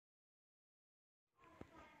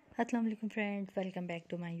Assalamu alaikum friends, welcome back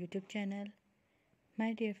to my YouTube channel.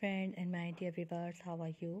 My dear friends and my dear viewers, how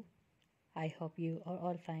are you? I hope you are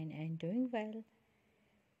all fine and doing well.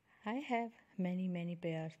 I have many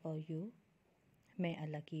prayers for you. May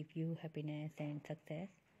Allah give you happiness and success.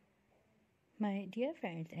 My dear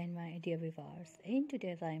friends and my dear viewers, in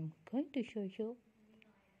today's I am going to show you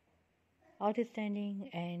outstanding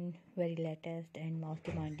and very latest and most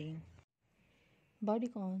demanding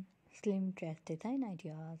bodycon slim dress design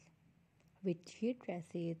ideas with sheet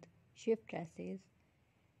dresses, shift dresses,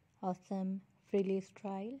 awesome frilly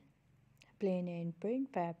style, plain and print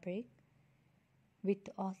fabric with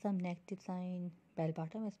awesome neck design, bell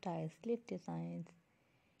bottom style sleeve designs,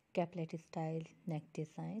 caplet style neck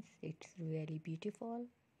designs. It's really beautiful.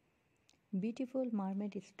 Beautiful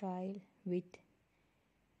mermaid style with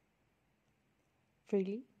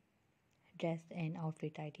frilly dress and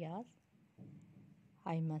outfit ideas.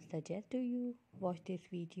 I must suggest to you watch this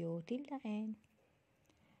video till the end.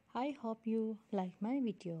 I hope you like my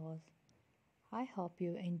videos. I hope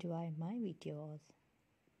you enjoy my videos.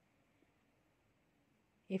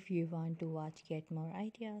 If you want to watch get more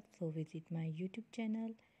ideas, so visit my YouTube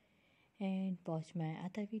channel and watch my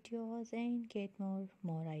other videos and get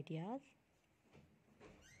more ideas.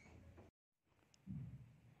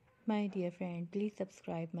 My dear friend, please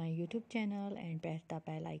subscribe my YouTube channel and press the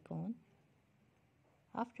bell icon.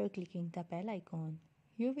 After clicking the bell icon,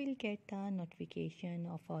 you will get the notification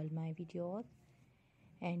of all my videos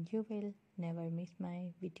and you will never miss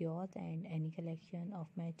my videos and any collection of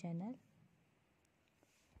my channel.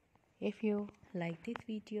 If you like this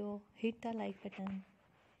video, hit the like button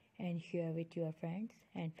and share with your friends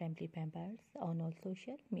and family members on all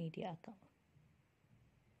social media accounts.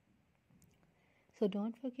 So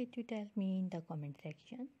don't forget to tell me in the comment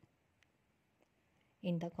section.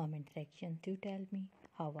 In the comment section to tell me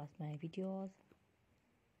how was my videos.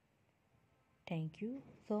 Thank you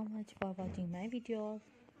so much for watching my videos.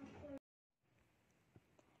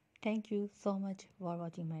 Thank you so much for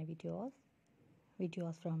watching my videos.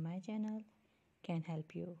 Videos from my channel can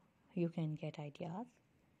help you. You can get ideas.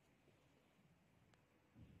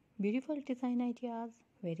 Beautiful design ideas,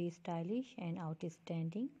 very stylish and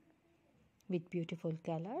outstanding with beautiful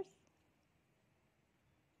colors.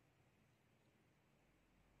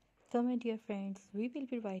 So my dear friends, we will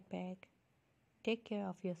be right back. Take care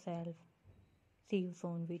of yourself. See you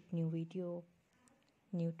soon with new video,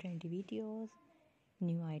 new trendy videos,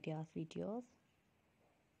 new ideas videos.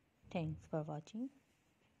 Thanks for watching.